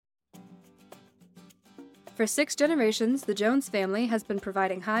For 6 generations, the Jones family has been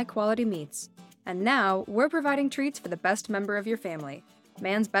providing high-quality meats. And now, we're providing treats for the best member of your family,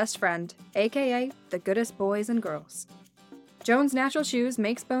 man's best friend, aka the goodest boys and girls. Jones Natural Chews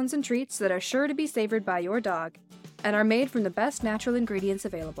makes bones and treats that are sure to be savored by your dog, and are made from the best natural ingredients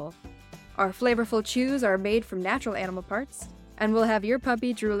available. Our flavorful chews are made from natural animal parts, and will have your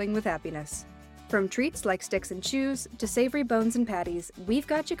puppy drooling with happiness. From treats like sticks and chews to savory bones and patties, we've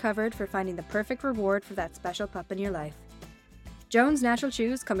got you covered for finding the perfect reward for that special pup in your life. Jones Natural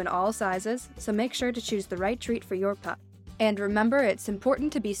Chews come in all sizes, so make sure to choose the right treat for your pup. And remember, it's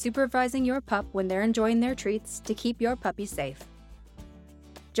important to be supervising your pup when they're enjoying their treats to keep your puppy safe.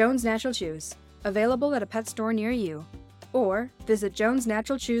 Jones Natural Chews, available at a pet store near you. Or visit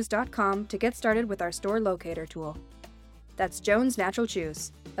jonesnaturalchews.com to get started with our store locator tool. That's Jones Natural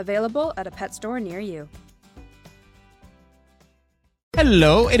Chews, available at a pet store near you.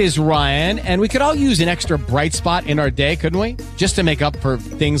 Hello, it is Ryan, and we could all use an extra bright spot in our day, couldn't we? Just to make up for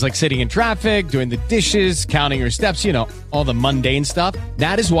things like sitting in traffic, doing the dishes, counting your steps, all the mundane stuff.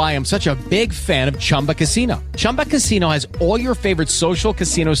 That is why I'm such a big fan of Chumba Casino. Chumba Casino has all your favorite social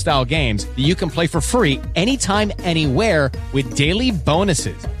casino-style games that you can play for free anytime, anywhere with daily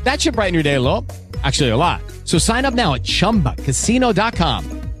bonuses. That should brighten your day a little. Actually, a lot. So sign up now at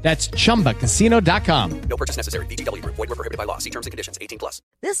ChumbaCasino.com. That's ChumbaCasino.com. No purchase necessary. VGW Group. Void where prohibited by law. See terms and conditions. 18+.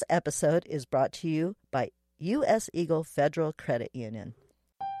 This episode is brought to you by U.S. Eagle Federal Credit Union.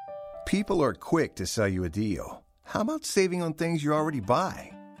 People are quick to sell you a deal. How about saving on things you already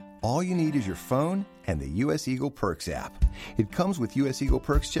buy? All you need is your phone and the U.S. Eagle Perks app. It comes with U.S. Eagle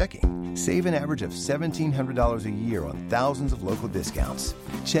Perks checking. Save an average of $1,700 a year on thousands of local discounts.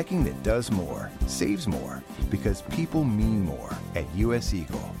 Checking that does more, saves more, because people mean more at U.S.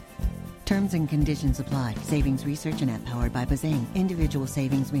 Eagle. Terms and conditions apply. Savings research and app powered by Bazang. Individual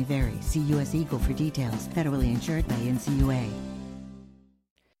savings may vary. See U.S. Eagle for details. Federally insured by NCUA.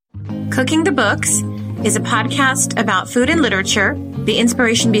 Cooking the Books is a podcast about food and literature, the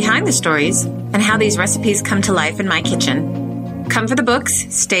inspiration behind the stories, and how these recipes come to life in my kitchen. Come for the books,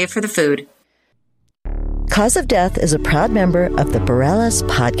 stay for the food. Cause of Death is a proud member of the Bareilles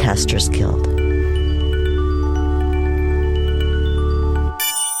Podcasters Guild.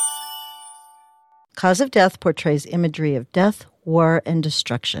 Cause of Death portrays imagery of death, war, and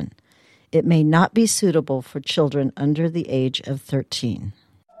destruction. It may not be suitable for children under the age of 13.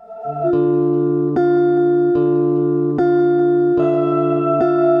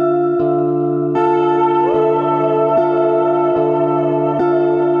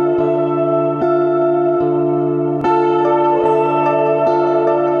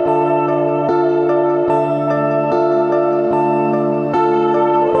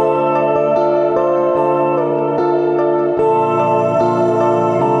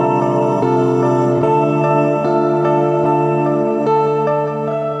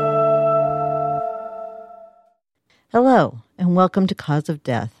 Hello, and welcome to Cause of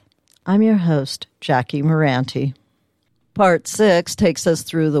Death. I'm your host, Jackie Moranti. Part 6 takes us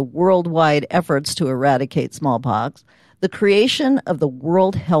through the worldwide efforts to eradicate smallpox, the creation of the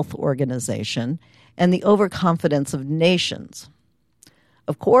World Health Organization, and the overconfidence of nations.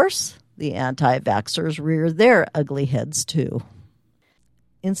 Of course, the anti-vaxxers rear their ugly heads too.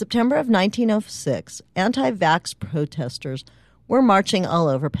 In September of 1906, anti-vax protesters were marching all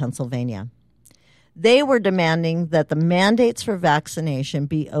over Pennsylvania. They were demanding that the mandates for vaccination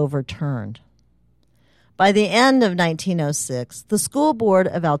be overturned. By the end of 1906, the school board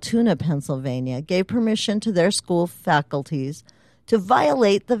of Altoona, Pennsylvania, gave permission to their school faculties to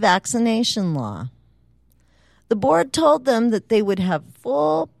violate the vaccination law. The board told them that they would have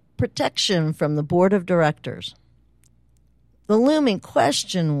full protection from the board of directors. The looming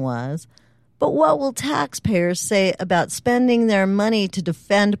question was, but what will taxpayers say about spending their money to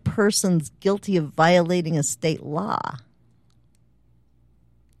defend persons guilty of violating a state law?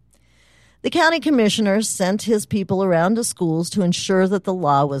 The county commissioner sent his people around to schools to ensure that the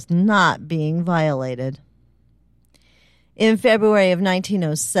law was not being violated. In February of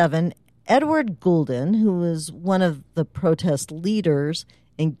 1907, Edward Goulden, who was one of the protest leaders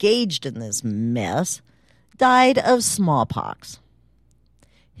engaged in this mess, died of smallpox.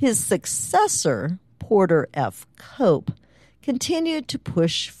 His successor, Porter F. Cope, continued to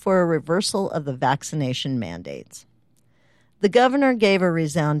push for a reversal of the vaccination mandates. The governor gave a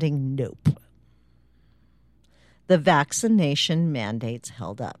resounding nope. The vaccination mandates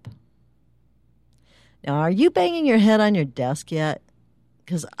held up. Now, are you banging your head on your desk yet?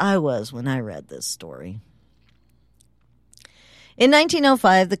 Because I was when I read this story. In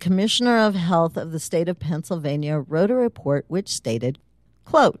 1905, the Commissioner of Health of the state of Pennsylvania wrote a report which stated,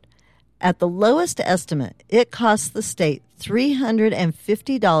 quote, At the lowest estimate, it costs the state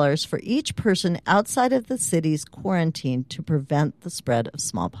 $350 for each person outside of the city's quarantine to prevent the spread of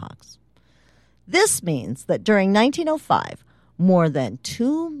smallpox. This means that during 1905, more than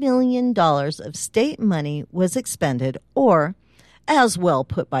 $2 million of state money was expended, or, as well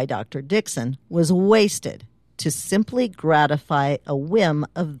put by Dr. Dixon, was wasted to simply gratify a whim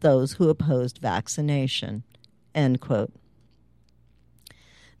of those who opposed vaccination. End quote.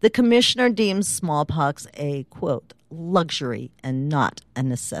 The commissioner deems smallpox a, quote, luxury and not a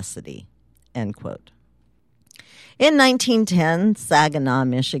necessity, end quote. In 1910, Saginaw,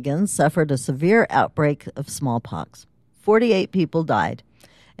 Michigan, suffered a severe outbreak of smallpox. 48 people died,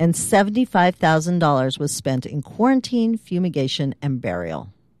 and $75,000 was spent in quarantine, fumigation, and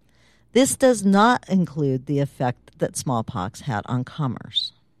burial. This does not include the effect that smallpox had on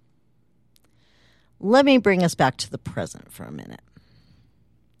commerce. Let me bring us back to the present for a minute.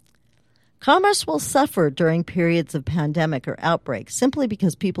 Commerce will suffer during periods of pandemic or outbreak simply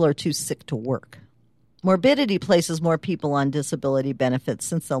because people are too sick to work. Morbidity places more people on disability benefits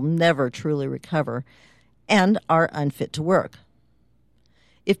since they'll never truly recover and are unfit to work.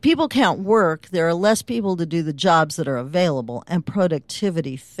 If people can't work, there are less people to do the jobs that are available, and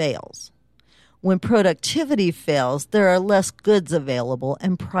productivity fails. When productivity fails, there are less goods available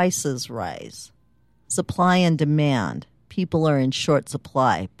and prices rise. Supply and demand. People are in short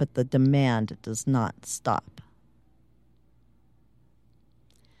supply, but the demand does not stop.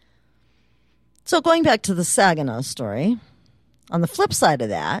 So going back to the Saginaw story, on the flip side of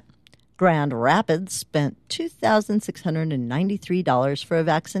that, Grand Rapids spent $2,693 for a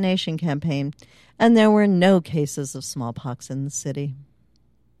vaccination campaign, and there were no cases of smallpox in the city.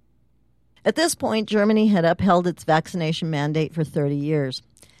 At this point, Germany had upheld its vaccination mandate for 30 years,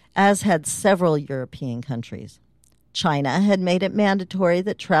 as had several European countries. China had made it mandatory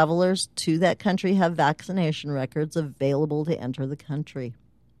that travelers to that country have vaccination records available to enter the country.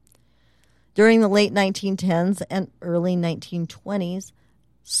 During the late 1910s and early 1920s,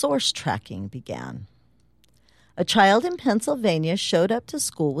 source tracking began. A child in Pennsylvania showed up to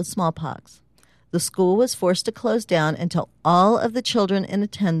school with smallpox. The school was forced to close down until all of the children in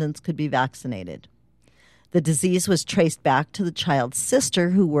attendance could be vaccinated. The disease was traced back to the child's sister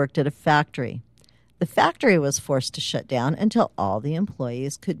who worked at a factory. The factory was forced to shut down until all the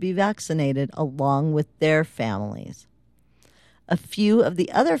employees could be vaccinated along with their families. A few of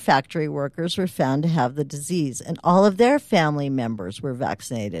the other factory workers were found to have the disease, and all of their family members were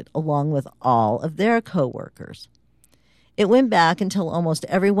vaccinated along with all of their co-workers. It went back until almost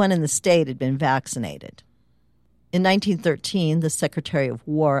everyone in the state had been vaccinated. In 1913, the Secretary of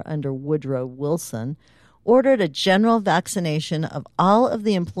War under Woodrow Wilson ordered a general vaccination of all of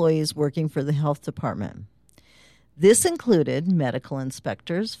the employees working for the health department. This included medical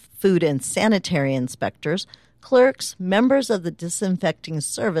inspectors, food and sanitary inspectors, clerks, members of the disinfecting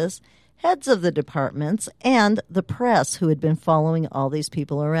service, heads of the departments, and the press who had been following all these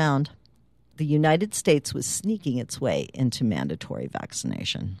people around. The United States was sneaking its way into mandatory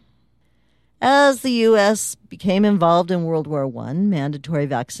vaccination. As the U.S. became involved in World War I, mandatory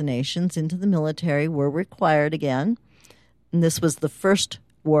vaccinations into the military were required again. And this was the first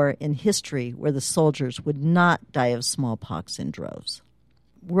war in history where the soldiers would not die of smallpox in droves.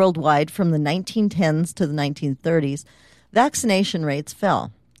 Worldwide, from the 1910s to the 1930s, vaccination rates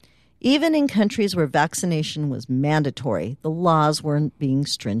fell. Even in countries where vaccination was mandatory, the laws weren't being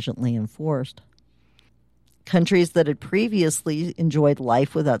stringently enforced. Countries that had previously enjoyed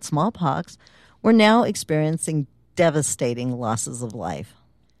life without smallpox were now experiencing devastating losses of life.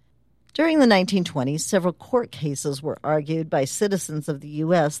 During the 1920s, several court cases were argued by citizens of the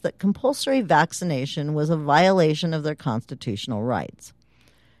U.S. that compulsory vaccination was a violation of their constitutional rights.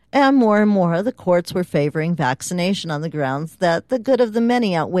 And more, the courts were favoring vaccination on the grounds that the good of the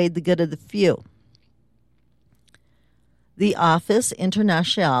many outweighed the good of the few. The Office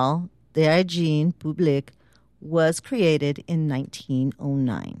International d'Hygiène Publique was created in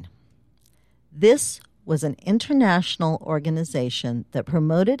 1909. This was an international organization that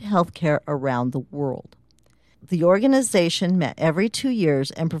promoted healthcare around the world. The organization met every 2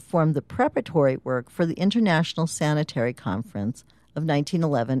 years and performed the preparatory work for the International Sanitary Conference of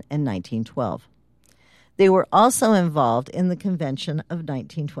 1911 and 1912. They were also involved in the Convention of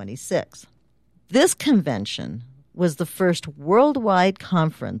 1926. This convention was the first worldwide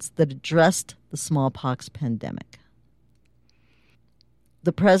conference that addressed the smallpox pandemic.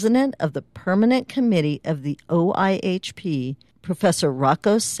 The president of the Permanent Committee of the OIHP, Professor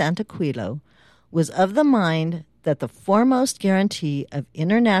Rocco Santaquillo, was of the mind that the foremost guarantee of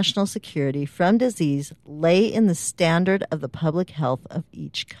international security from disease lay in the standard of the public health of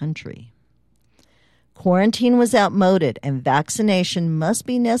each country. Quarantine was outmoded, and vaccination must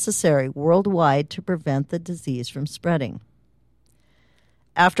be necessary worldwide to prevent the disease from spreading.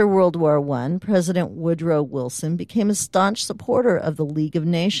 After World War I, President Woodrow Wilson became a staunch supporter of the League of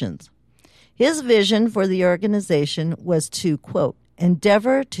Nations. His vision for the organization was to, quote,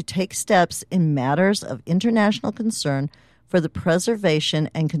 endeavor to take steps in matters of international concern for the preservation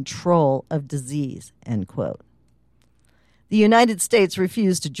and control of disease, end quote. The United States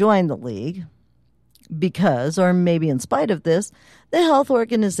refused to join the League because, or maybe in spite of this, the health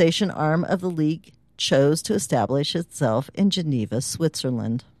organization arm of the League chose to establish itself in Geneva,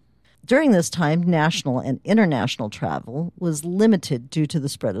 Switzerland. During this time, national and international travel was limited due to the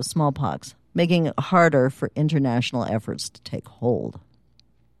spread of smallpox, making it harder for international efforts to take hold.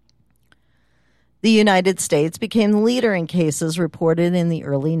 The United States became the leader in cases reported in the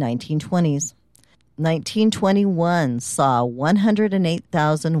early 1920s. 1921 saw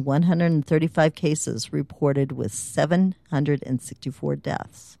 108,135 cases reported with 764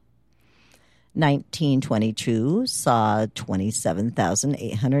 deaths. 1922 saw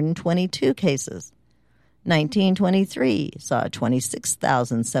 27,822 cases. 1923 saw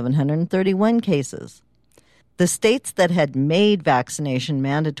 26,731 cases. The states that had made vaccination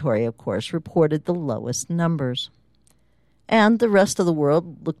mandatory, of course, reported the lowest numbers. And the rest of the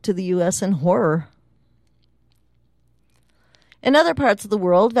world looked to the U.S. in horror. In other parts of the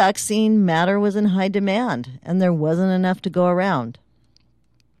world, vaccine matter was in high demand, and there wasn't enough to go around.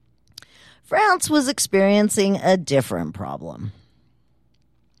 France was experiencing a different problem.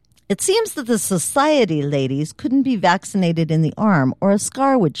 It seems that the society ladies couldn't be vaccinated in the arm or a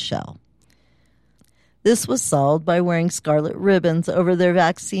scar would show. This was solved by wearing scarlet ribbons over their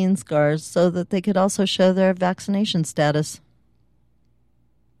vaccine scars so that they could also show their vaccination status.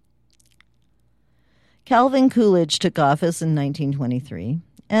 Calvin Coolidge took office in 1923,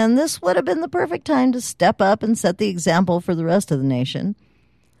 and this would have been the perfect time to step up and set the example for the rest of the nation.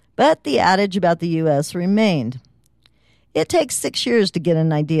 But the adage about the U.S. remained. It takes 6 years to get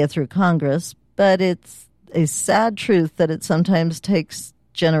an idea through Congress, but it's a sad truth that it sometimes takes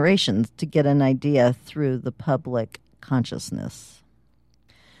generations to get an idea through the public consciousness.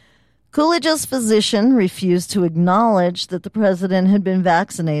 Coolidge's physician refused to acknowledge that the president had been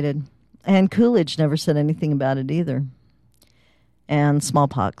vaccinated, and Coolidge never said anything about it either. And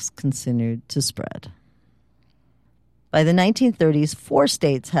smallpox continued to spread. By the 1930s, 4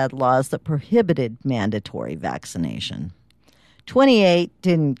 states had laws that prohibited mandatory vaccination. 28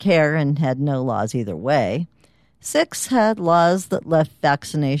 didn't care and had no laws either way. 6 had laws that left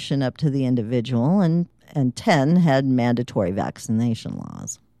vaccination up to the individual, and 10 had mandatory vaccination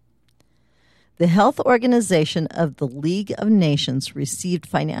laws. The health organization of the League of Nations received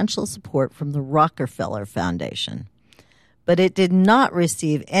financial support from the Rockefeller Foundation, but it did not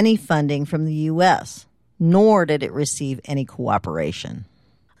receive any funding from the U.S., nor did it receive any cooperation.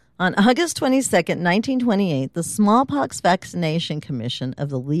 On August 22, 1928, the Smallpox Vaccination Commission of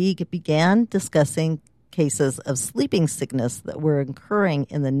the League began discussing cases of sleeping sickness that were occurring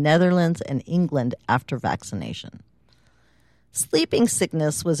in the Netherlands and England after vaccination. Sleeping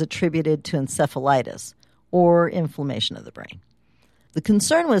sickness was attributed to encephalitis, or inflammation of the brain. The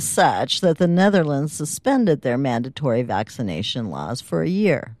concern was such that the Netherlands suspended their mandatory vaccination laws for a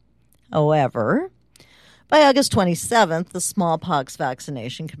year. However, by August 27th, the Smallpox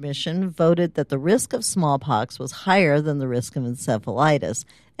Vaccination Commission voted that the risk of smallpox was higher than the risk of encephalitis,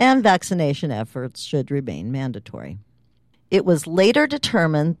 and vaccination efforts should remain mandatory. It was later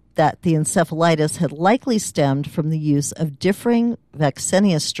determined that the encephalitis had likely stemmed from the use of differing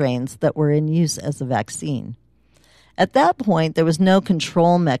vaccinia strains that were in use as a vaccine. At that point, there was no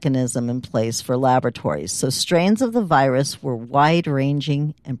control mechanism in place for laboratories, so strains of the virus were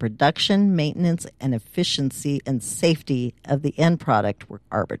wide-ranging, and production, maintenance, and efficiency and safety of the end product were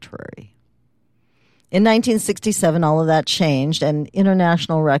arbitrary. In 1967, all of that changed, and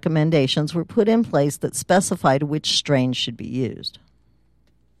international recommendations were put in place that specified which strains should be used.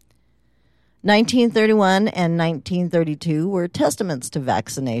 1931 and 1932 were testaments to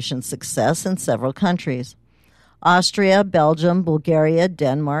vaccination success in several countries. Austria, Belgium, Bulgaria,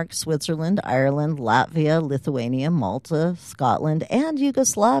 Denmark, Switzerland, Ireland, Latvia, Lithuania, Malta, Scotland, and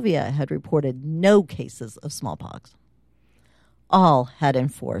Yugoslavia had reported no cases of smallpox. All had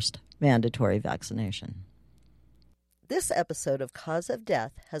enforced mandatory vaccination. This episode of Cause of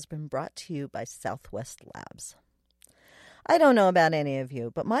Death has been brought to you by Southwest Labs. I don't know about any of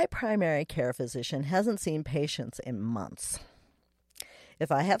you, but my primary care physician hasn't seen patients in months.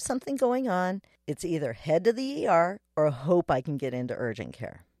 If I have something going on, it's either head to the ER or hope I can get into urgent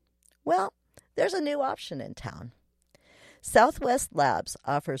care. Well, there's a new option in town. Southwest Labs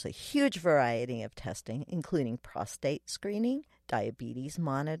offers a huge variety of testing, including prostate screening, diabetes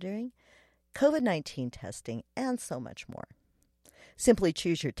monitoring, COVID-19 testing, and so much more. Simply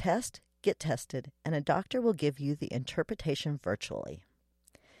choose your test, get tested, and a doctor will give you the interpretation virtually.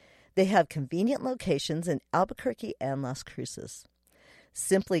 They have convenient locations in Albuquerque and Las Cruces.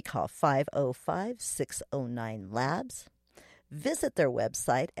 Simply call 505-609-LABS, visit their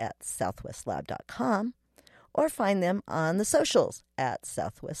website at southwestlab.com, or find them on the socials at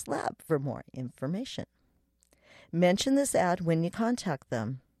Southwest Lab for more information. Mention this ad when you contact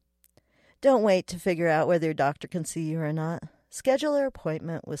them. Don't wait to figure out whether your doctor can see you or not. Schedule an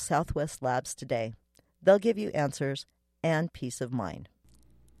appointment with Southwest Labs today. They'll give you answers and peace of mind.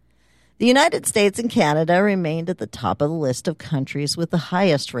 The United States and Canada remained at the top of the list of countries with the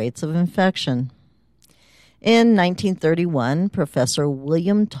highest rates of infection. In 1931, Professor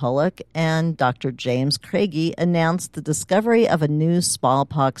William Tulloch and Dr. James Craigie announced the discovery of a new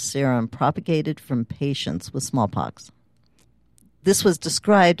smallpox serum propagated from patients with smallpox. This was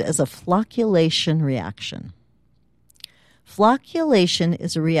described as a flocculation reaction. Flocculation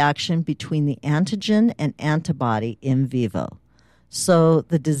is a reaction between the antigen and antibody in vivo. So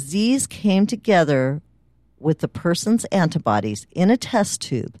the disease came together with the person's antibodies in a test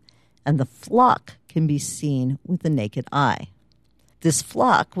tube, and the flock can be seen with the naked eye. This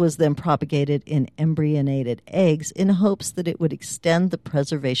flock was then propagated in embryonated eggs in hopes that it would extend the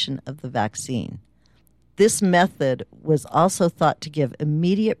preservation of the vaccine. This method was also thought to give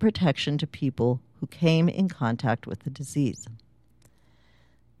immediate protection to people who came in contact with the disease.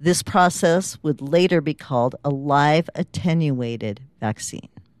 This process would later be called a live attenuated vaccine.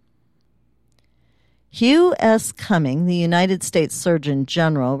 Hugh S. Cumming, the United States Surgeon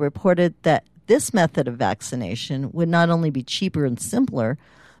General, reported that this method of vaccination would not only be cheaper and simpler,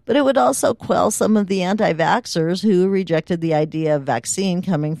 but it would also quell some of the anti-vaxxers who rejected the idea of vaccine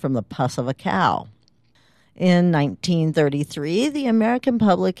coming from the pus of a cow. In 1933, the American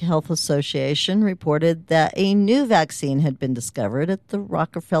Public Health Association reported that a new vaccine had been discovered at the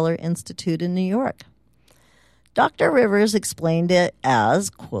Rockefeller Institute in New York. Dr. Rivers explained it as,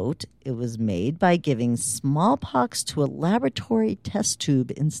 quote, it was made by giving smallpox to a laboratory test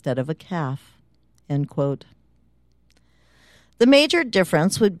tube instead of a calf, end quote. The major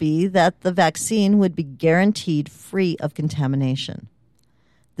difference would be that the vaccine would be guaranteed free of contamination.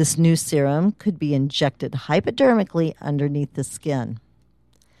 This new serum could be injected hypodermically underneath the skin.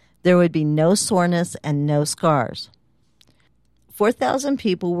 There would be no soreness and no scars. 4,000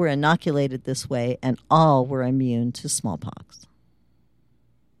 people were inoculated this way, and all were immune to smallpox.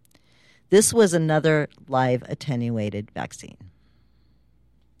 This was another live attenuated vaccine.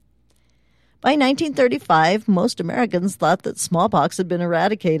 By 1935, most Americans thought that smallpox had been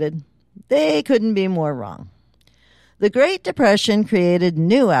eradicated. They couldn't be more wrong. The Great Depression created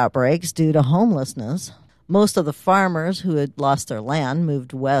new outbreaks due to homelessness. Most of the farmers who had lost their land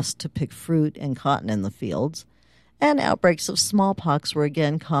moved west to pick fruit and cotton in the fields, and outbreaks of smallpox were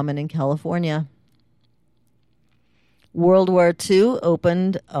again common in California. World War II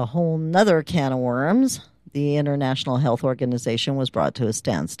opened a whole nother can of worms. The International Health Organization was brought to a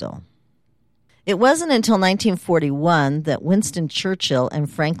standstill. It wasn't until 1941 that Winston Churchill and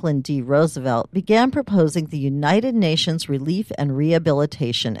Franklin D. Roosevelt began proposing the United Nations Relief and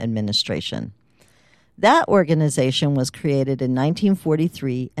Rehabilitation Administration. That organization was created in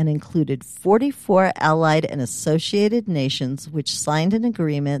 1943 and included 44 allied and associated nations which signed an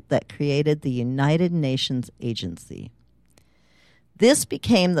agreement that created the United Nations Agency. This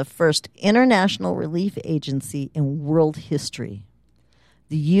became the first international relief agency in world history.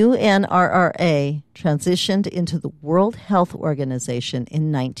 The UNRRA transitioned into the World Health Organization in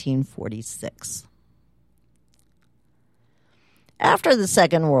 1946. After the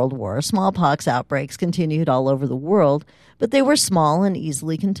Second World War, smallpox outbreaks continued all over the world, but they were small and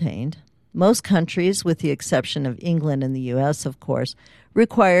easily contained. Most countries, with the exception of England and the U.S., of course,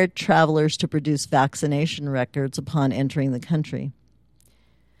 required travelers to produce vaccination records upon entering the country.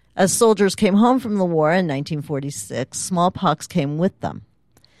 As soldiers came home from the war in 1946, smallpox came with them.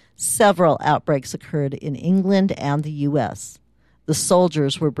 Several outbreaks occurred in England and the U.S. The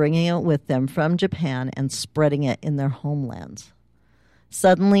soldiers were bringing it with them from Japan and spreading it in their homelands.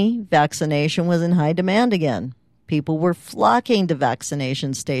 Suddenly, vaccination was in high demand again. People were flocking to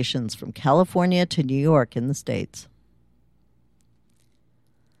vaccination stations from California to New York in the States.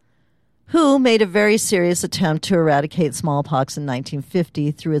 WHO made a very serious attempt to eradicate smallpox in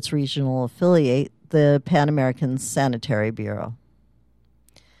 1950 through its regional affiliate, the Pan American Sanitary Bureau.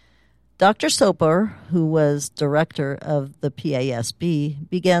 Dr. Soper, who was director of the PASB,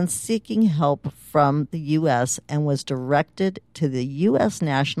 began seeking help from the U.S. and was directed to the U.S.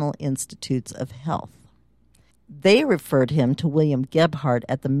 National Institutes of Health. They referred him to William Gebhardt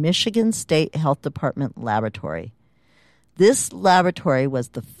at the Michigan State Health Department laboratory. This laboratory was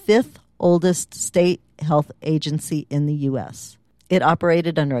the fifth oldest state health agency in the U.S. It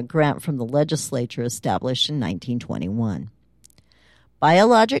operated under a grant from the legislature established in 1921.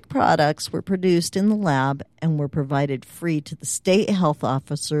 Biologic products were produced in the lab and were provided free to the state health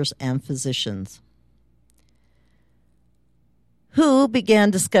officers and physicians. WHO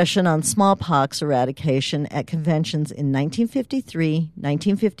began discussion on smallpox eradication at conventions in 1953,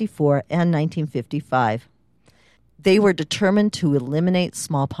 1954, and 1955. They were determined to eliminate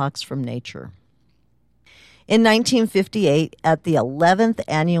smallpox from nature. In 1958, at the 11th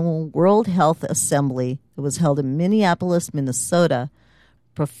Annual World Health Assembly that was held in Minneapolis, Minnesota,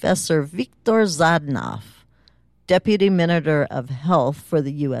 Professor Viktor Zhdanov, Deputy Minister of Health for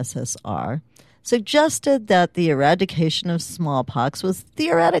the USSR, suggested that the eradication of smallpox was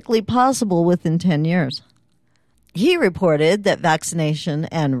theoretically possible within 10 years. He reported that vaccination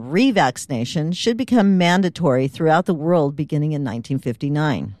and revaccination should become mandatory throughout the world beginning in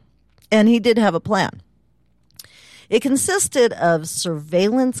 1959. And he did have a plan. It consisted of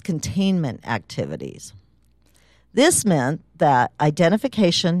surveillance containment activities. This meant that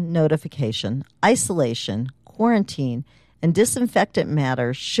identification, notification, isolation, quarantine, and disinfectant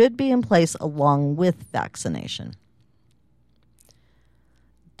matters should be in place along with vaccination.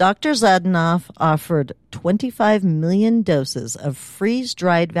 Dr. Zhdanov offered 25 million doses of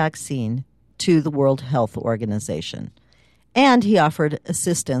freeze-dried vaccine to the World Health Organization, and he offered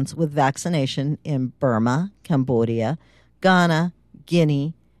assistance with vaccination in Burma, Cambodia, Ghana,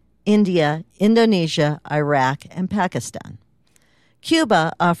 Guinea, India, Indonesia, Iraq, and Pakistan.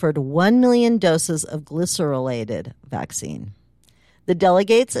 Cuba offered 1 million doses of glycerylated vaccine. The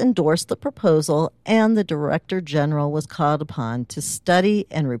delegates endorsed the proposal, and the Director General was called upon to study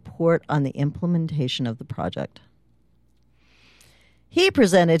and report on the implementation of the project. He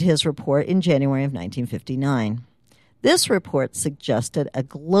presented his report in January of 1959. This report suggested a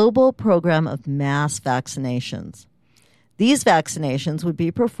global program of mass vaccinations. These vaccinations would be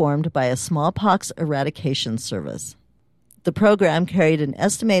performed by a smallpox eradication service. The program carried an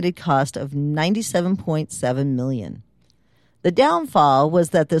estimated cost of $97.7 million. The downfall was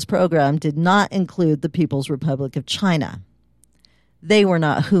that this program did not include the People's Republic of China. They were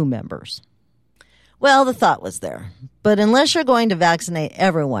not WHO members. Well, the thought was there, but unless you're going to vaccinate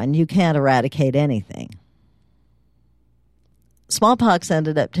everyone, you can't eradicate anything. Smallpox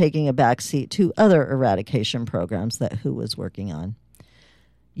ended up taking a backseat to other eradication programs that WHO was working on.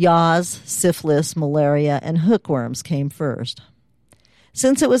 Yaws, syphilis, malaria, and hookworms came first.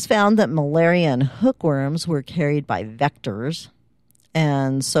 Since it was found that malaria and hookworms were carried by vectors,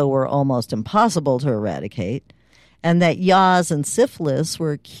 and so were almost impossible to eradicate, and that yaws and syphilis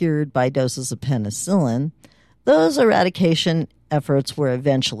were cured by doses of penicillin, those eradication efforts were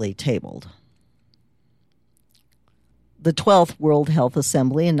eventually tabled. The 12th World Health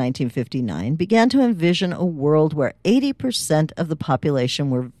Assembly in 1959 began to envision a world where 80% of the population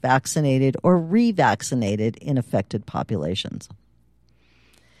were vaccinated or revaccinated in affected populations.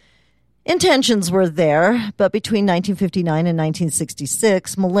 Intentions were there, but between 1959 and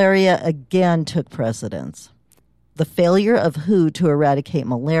 1966, malaria again took precedence. The failure of WHO to eradicate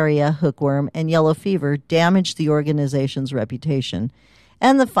malaria, hookworm, and yellow fever damaged the organization's reputation,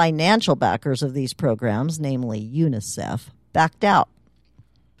 and the financial backers of these programs, namely UNICEF, backed out.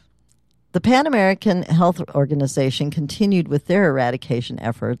 The Pan American Health Organization continued with their eradication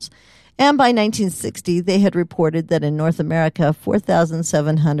efforts, and by 1960, they had reported that in North America,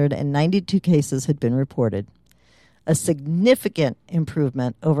 4,792 cases had been reported, a significant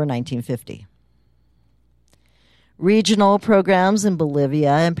improvement over 1950. Regional programs in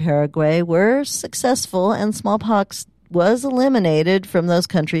Bolivia and Paraguay were successful, and smallpox was eliminated from those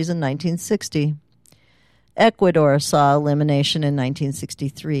countries in 1960. Ecuador saw elimination in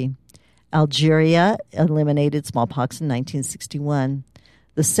 1963. Algeria eliminated smallpox in 1961.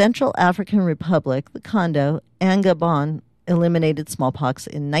 The Central African Republic, the Congo, and Gabon eliminated smallpox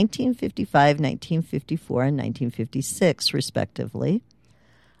in 1955, 1954, and 1956, respectively.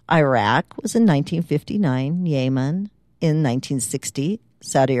 Iraq was in 1959, Yemen in 1960,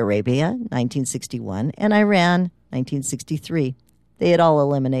 Saudi Arabia 1961, and Iran 1963. They had all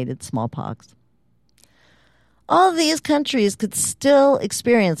eliminated smallpox. All of these countries could still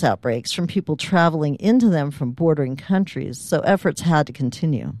experience outbreaks from people traveling into them from bordering countries, so efforts had to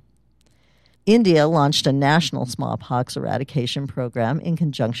continue. India launched a national smallpox eradication program in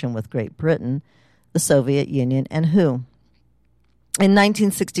conjunction with Great Britain, the Soviet Union, and WHO. In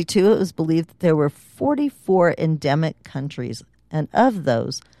 1962, it was believed that there were 44 endemic countries, and of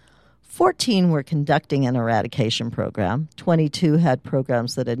those, 14 were conducting an eradication program, 22 had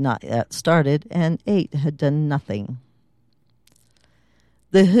programs that had not yet started, and 8 had done nothing.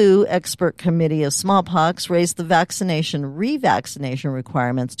 The WHO Expert Committee of Smallpox raised the revaccination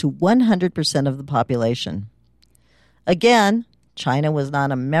requirements to 100% of the population. Again, China was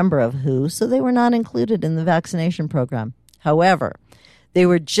not a member of WHO, so they were not included in the vaccination program. However, they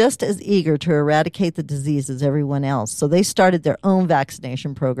were just as eager to eradicate the disease as everyone else, so they started their own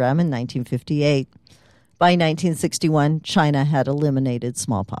vaccination program in 1958. By 1961, China had eliminated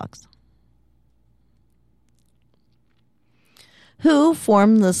smallpox. WHO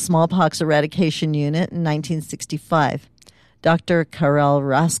formed the Smallpox Eradication Unit in 1965. Dr. Karel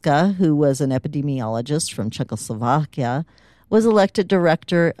Raska, who was an epidemiologist from Czechoslovakia, was elected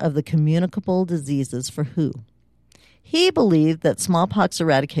director of the communicable diseases for WHO. He believed that smallpox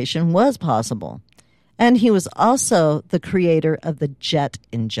eradication was possible, and he was also the creator of the jet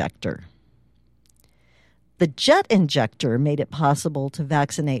injector. The jet injector made it possible to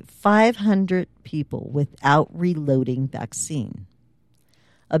vaccinate 500 people without reloading vaccine.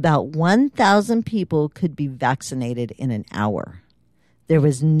 About 1,000 people could be vaccinated in an hour. There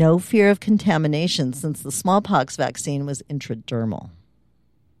was no fear of contamination since the smallpox vaccine was intradermal.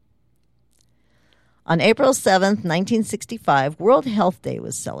 On April 7, 1965, World Health Day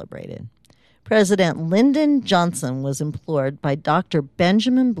was celebrated. President Lyndon Johnson was implored by Dr.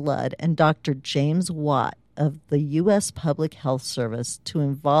 Benjamin Blood and Dr. James Watt of the U.S. Public Health Service to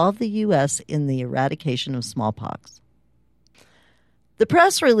involve the U.S. in the eradication of smallpox. The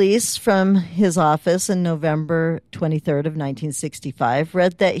press release from his office in November 23rd of 1965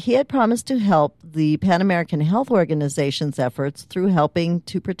 read that he had promised to help the Pan American Health Organization's efforts through helping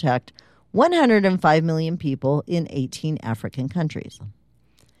to protect 105 million people in 18 African countries.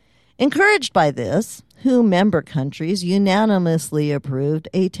 Encouraged by this, WHO member countries unanimously approved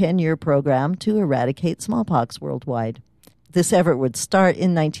a 10-year program to eradicate smallpox worldwide. This effort would start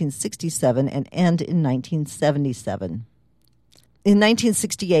in 1967 and end in 1977. In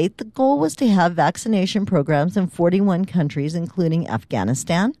 1968, the goal was to have vaccination programs in 41 countries, including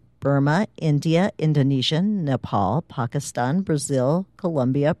Afghanistan, Burma, India, Indonesia, Nepal, Pakistan, Brazil,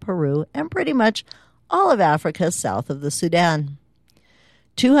 Colombia, Peru, and pretty much all of Africa south of the Sudan.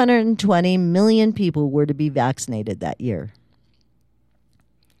 220 million people were to be vaccinated that year.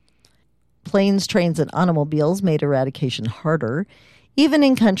 Planes, trains, and automobiles made eradication harder, even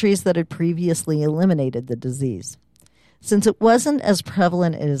in countries that had previously eliminated the disease. Since it wasn't as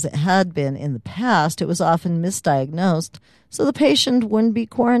prevalent as it had been in the past, it was often misdiagnosed, so the patient wouldn't be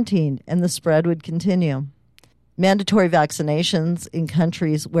quarantined and the spread would continue. Mandatory vaccinations in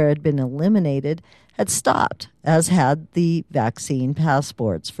countries where it had been eliminated had stopped, as had the vaccine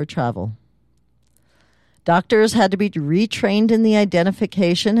passports for travel. Doctors had to be retrained in the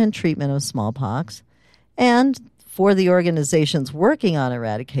identification and treatment of smallpox, and for the organizations working on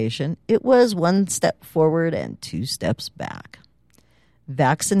eradication, it was 1 step forward and 2 steps back.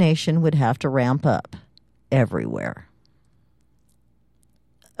 Vaccination would have to ramp up everywhere.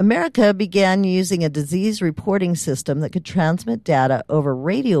 America began using a disease reporting system that could transmit data over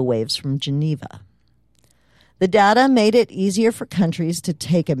radio waves from Geneva. The data made it easier for countries to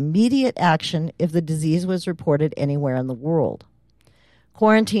take immediate action if the disease was reported anywhere in the world.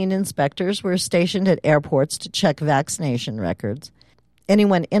 Quarantine inspectors were stationed at airports to check vaccination records.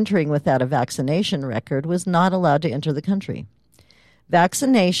 Anyone entering without a vaccination record was not allowed to enter the country.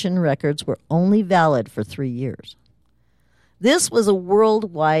 Vaccination records were only valid for 3 years. This was a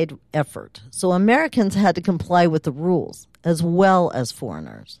worldwide effort, so Americans had to comply with the rules, as well as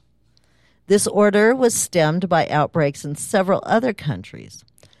foreigners. This order was stemmed by outbreaks in several other countries.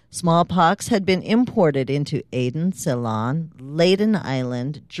 Smallpox had been imported into Aden, Ceylon, Leyden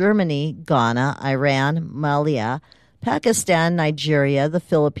Island, Germany, Ghana, Iran, Malaya, Pakistan, Nigeria, the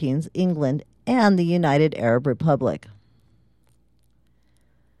Philippines, England, and the United Arab Republic.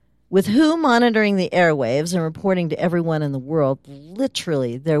 With WHO monitoring the airwaves and reporting to everyone in the world,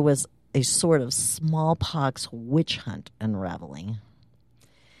 literally there was a sort of smallpox witch hunt unraveling.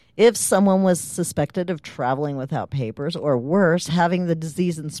 If someone was suspected of traveling without papers, or worse, having the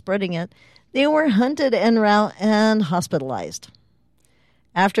disease and spreading it, they were hunted and hospitalized.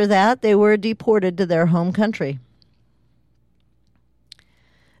 After that, they were deported to their home country.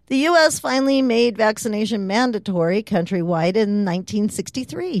 The U.S. finally made vaccination mandatory countrywide in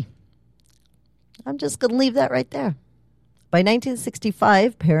 1963. I'm just going to leave that right there. By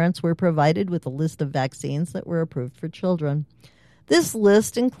 1965, parents were provided with a list of vaccines that were approved for children. This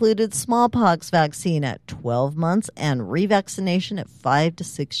list included smallpox vaccine at 12 months and revaccination at 5 to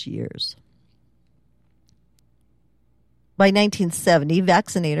 6 years. By 1970,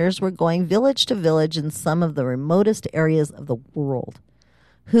 vaccinators were going village to village in some of the remotest areas of the world.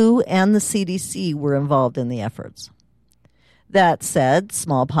 WHO and the CDC were involved in the efforts. That said,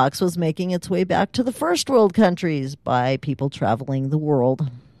 smallpox was making its way back to the first world countries by people traveling the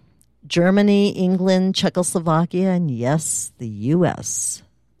world. Germany, England, Czechoslovakia, and yes, the U.S.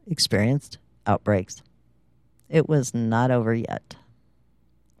 experienced outbreaks. It was not over yet.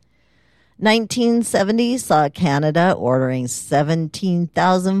 1970 saw Canada ordering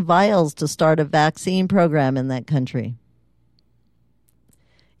 17,000 vials to start a vaccine program in that country.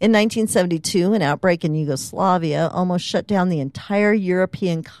 In 1972, an outbreak in Yugoslavia almost shut down the entire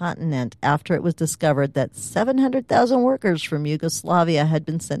European continent after it was discovered that 700,000 workers from Yugoslavia had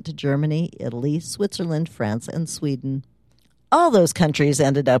been sent to Germany, Italy, Switzerland, France, and Sweden. All those countries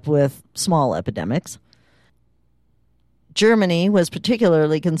ended up with small epidemics. Germany was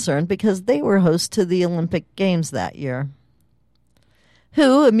particularly concerned because they were host to the Olympic Games that year.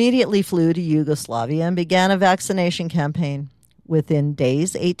 WHO immediately flew to Yugoslavia and began a vaccination campaign. Within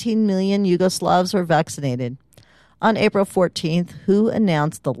days, 18 million Yugoslavs were vaccinated. On April 14th, WHO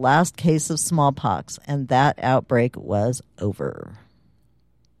announced the last case of smallpox, and that outbreak was over.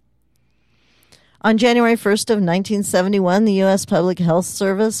 On January 1st of 1971, the U.S. Public Health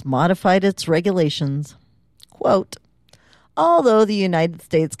Service modified its regulations. Quote, although the United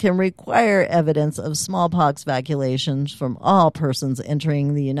States can require evidence of smallpox vaccinations from all persons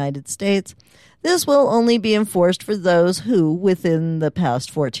entering the United States, this will only be enforced for those who, within the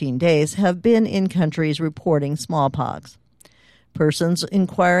past 14 days, have been in countries reporting smallpox. Persons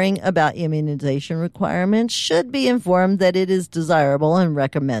inquiring about immunization requirements should be informed that it is desirable and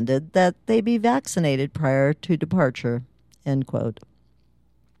recommended that they be vaccinated prior to departure. End quote.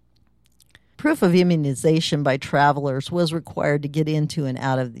 Proof of immunization by travelers was required to get into and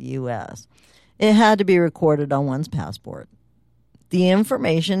out of the U.S. It had to be recorded on one's passport. The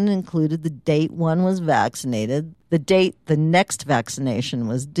information included the date one was vaccinated, the date the next vaccination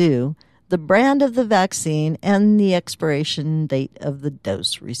was due, the brand of the vaccine, and the expiration date of the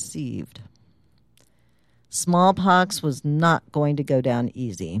dose received. Smallpox was not going to go down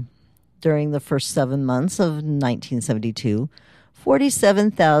easy. During the first 7 months of 1972,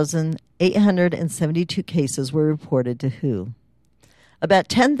 47,872 cases were reported to WHO, about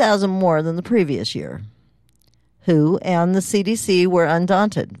 10,000 more than the previous year. WHO and the CDC were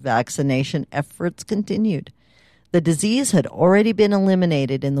undaunted. Vaccination efforts continued. The disease had already been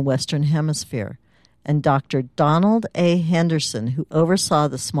eliminated in the Western Hemisphere, and Dr. Donald A. Henderson, who oversaw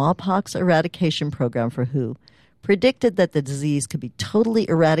the smallpox eradication program for WHO, predicted that the disease could be totally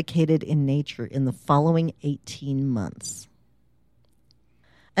eradicated in nature in the following 18 months.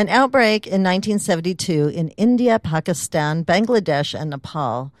 An outbreak in 1972 in India, Pakistan, Bangladesh, and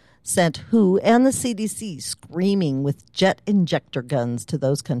Nepal sent WHO and the CDC screaming with jet injector guns to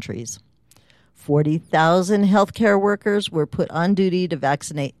those countries. 40,000 healthcare workers were put on duty to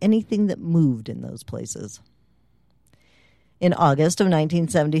vaccinate anything that moved in those places. In August of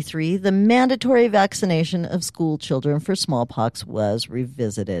 1973, the mandatory vaccination of school children for smallpox was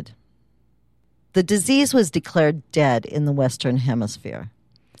revisited. The disease was declared dead in the Western Hemisphere,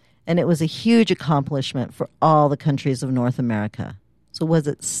 and it was a huge accomplishment for all the countries of North America. So was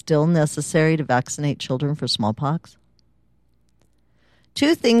it still necessary to vaccinate children for smallpox?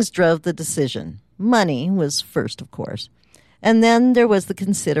 Two things drove the decision. Money was first, of course, and then there was the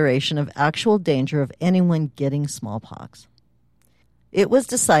consideration of actual danger of anyone getting smallpox. It was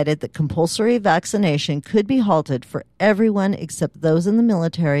decided that compulsory vaccination could be halted for everyone except those in the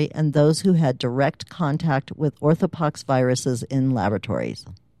military and those who had direct contact with orthopox viruses in laboratories.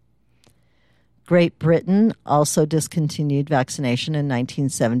 Great Britain also discontinued vaccination in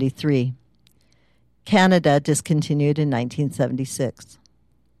 1973. Canada discontinued in 1976.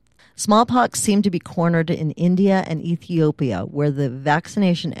 Smallpox seemed to be cornered in India and Ethiopia, where the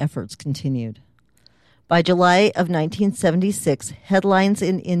vaccination efforts continued. By July of 1976, headlines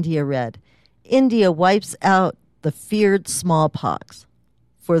in India read, "India wipes out the feared smallpox."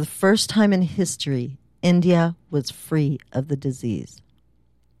 For the first time in history, India was free of the disease.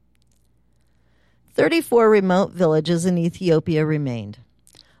 34 remote villages in Ethiopia remained.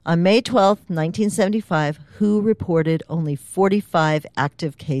 On May 12, 1975, WHO reported only 45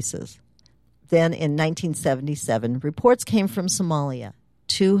 active cases. Then in 1977, reports came from Somalia.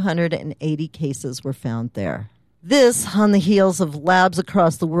 280 cases were found there. This on the heels of labs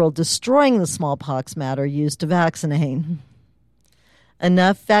across the world destroying the smallpox matter used to vaccinate.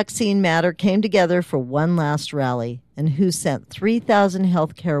 Enough vaccine matter came together for one last rally, and WHO sent 3,000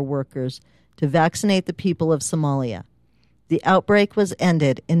 healthcare workers to vaccinate the people of Somalia. The outbreak was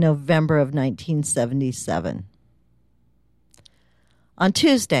ended in November of 1977. On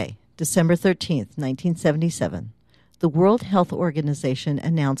Tuesday, December 13th, 1977, the World Health Organization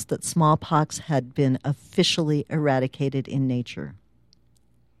announced that smallpox had been officially eradicated in nature.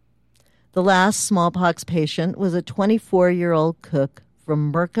 The last smallpox patient was a 24-year-old cook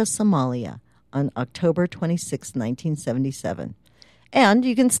from Merka, Somalia, on October 26, 1977. And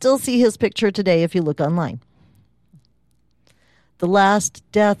you can still see his picture today if you look online. The last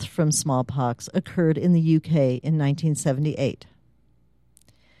death from smallpox occurred in the UK in 1978.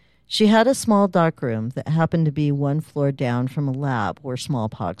 She had a small darkroom that happened to be one floor down from a lab where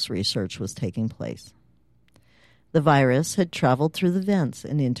smallpox research was taking place. The virus had traveled through the vents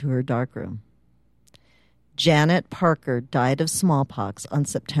and into her darkroom. Janet Parker died of smallpox on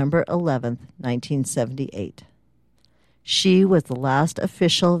September 11, 1978. She was the last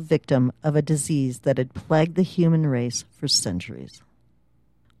official victim of a disease that had plagued the human race for centuries.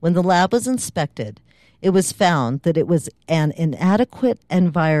 When the lab was inspected, it was found that it was an inadequate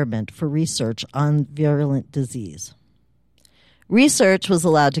environment for research on virulent disease. Research was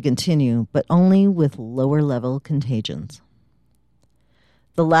allowed to continue, but only with lower-level contagions.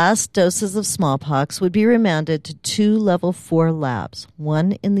 The last doses of smallpox would be remanded to 2 Level 4 labs,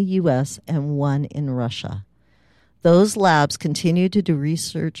 one in the U.S. and one in Russia. Those labs continue to do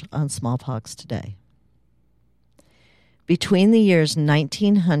research on smallpox today. Between the years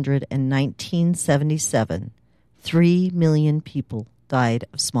 1900 and 1977, 3 million people died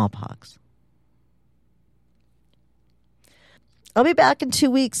of smallpox. I'll be back in 2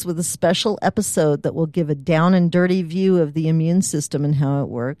 weeks with a special episode that will give a down and dirty view of the immune system and how it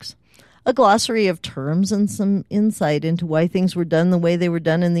works, a glossary of terms, and some insight into why things were done the way they were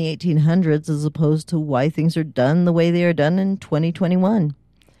done in the 1800s as opposed to why things are done the way they are done in 2021.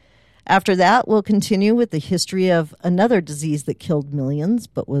 After that, we'll continue with the history of another disease that killed millions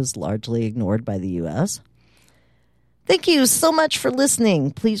but was largely ignored by the U.S. Thank you so much for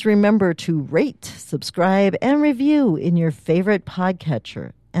listening. Please remember to rate, subscribe, and review in your favorite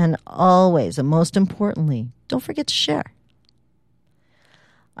podcatcher. And always, and most importantly, don't forget to share.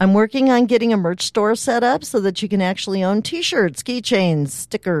 I'm working on getting a merch store set up so that you can actually own t-shirts, keychains,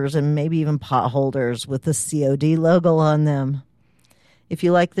 stickers, and maybe even pot holders with the COD logo on them. If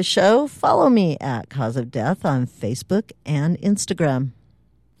you like the show, follow me at Cause of Death on Facebook and Instagram.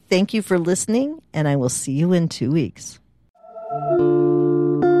 Thank you for listening, and I will see you in 2 weeks.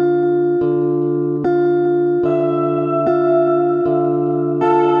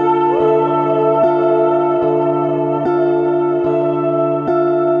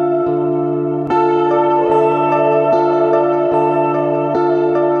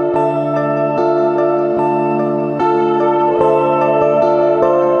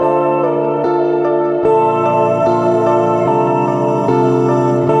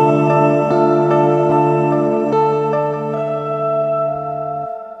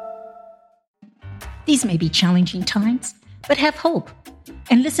 These may be challenging times, but have hope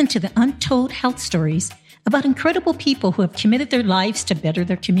and listen to the untold health stories about incredible people who have committed their lives to better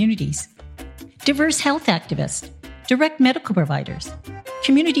their communities. Diverse health activists, direct medical providers,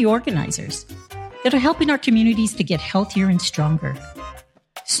 community organizers that are helping our communities to get healthier and stronger.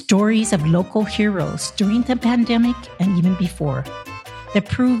 Stories of local heroes during the pandemic and even before that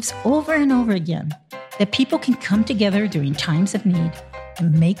proves over and over again that people can come together during times of need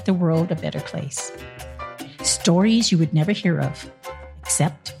and make the world a better place. Stories you would never hear of,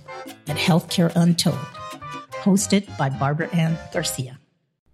 except at Healthcare Untold, hosted by Barbara Ann Garcia.